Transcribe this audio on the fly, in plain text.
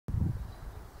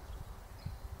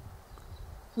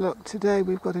Look, today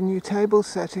we've got a new table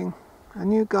setting, a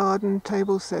new garden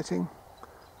table setting.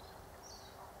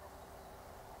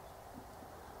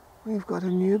 We've got a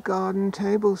new garden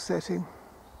table setting.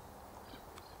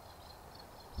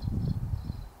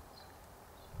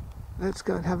 Let's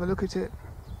go and have a look at it.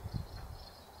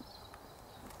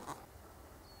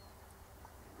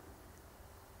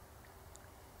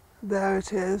 There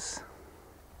it is.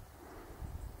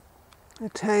 A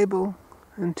table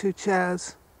and 2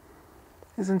 chairs.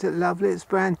 Isn't it lovely? It's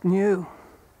brand new.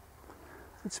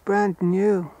 It's brand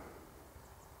new.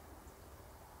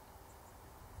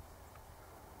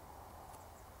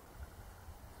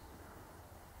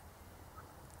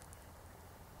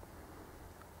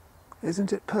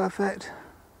 Isn't it perfect?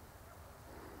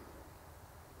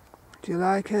 Do you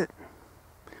like it?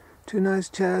 2 nice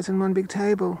chairs and 1 big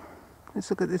table. Let's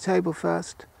look at the table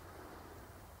first.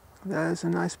 There's a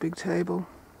nice big table.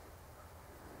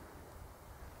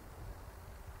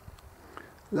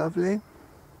 Lovely.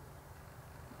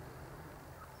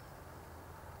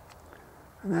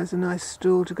 And there's a nice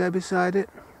stool to go beside it.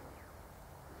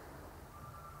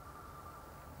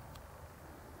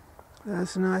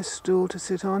 There's a nice stool to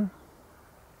sit on.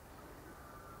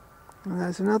 And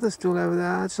there's another stool over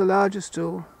there. It's a larger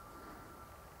stool.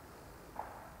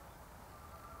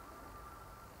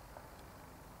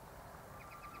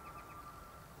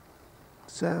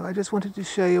 So I just wanted to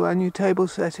show you our new table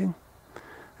setting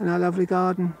and our lovely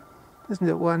garden. Isn't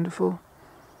it wonderful?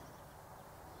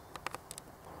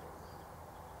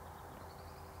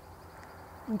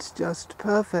 It's just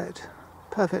perfect.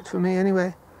 Perfect for me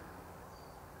anyway.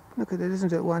 Look at it,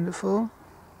 isn't it wonderful?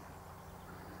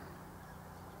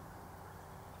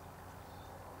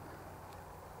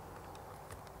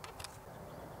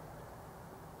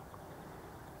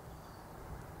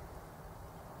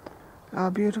 Our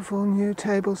beautiful new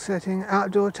table setting,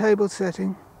 outdoor table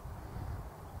setting,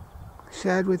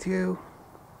 shared with you.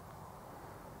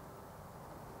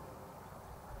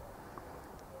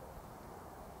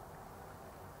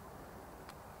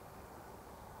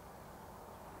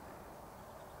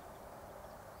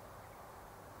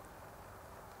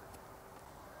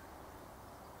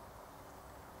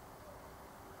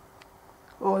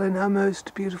 All in our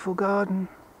most beautiful garden.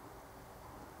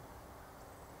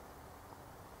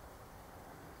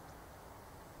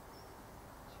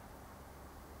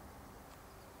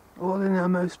 All in our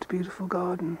most beautiful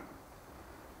garden.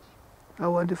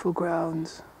 Our wonderful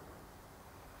grounds.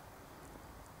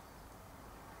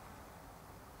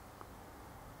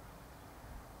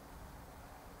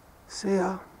 See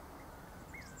ya.